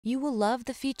You will love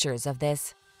the features of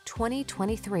this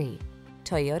 2023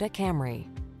 Toyota Camry.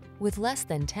 With less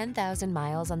than 10,000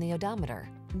 miles on the odometer,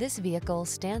 this vehicle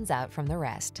stands out from the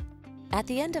rest. At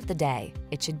the end of the day,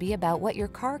 it should be about what your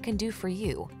car can do for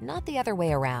you, not the other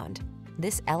way around.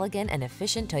 This elegant and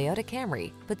efficient Toyota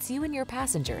Camry puts you and your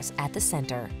passengers at the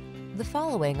center. The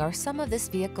following are some of this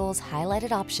vehicle's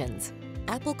highlighted options: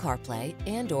 Apple CarPlay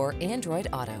and/or Android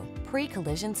Auto,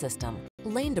 pre-collision system,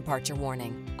 lane departure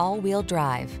warning, all-wheel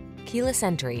drive, keyless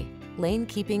entry, lane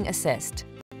keeping assist,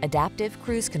 adaptive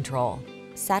cruise control,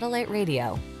 satellite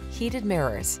radio, heated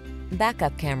mirrors,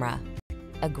 backup camera.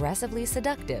 Aggressively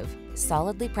seductive,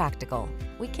 solidly practical.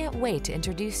 We can't wait to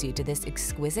introduce you to this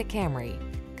exquisite Camry.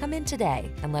 Come in today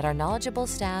and let our knowledgeable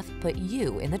staff put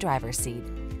you in the driver's seat.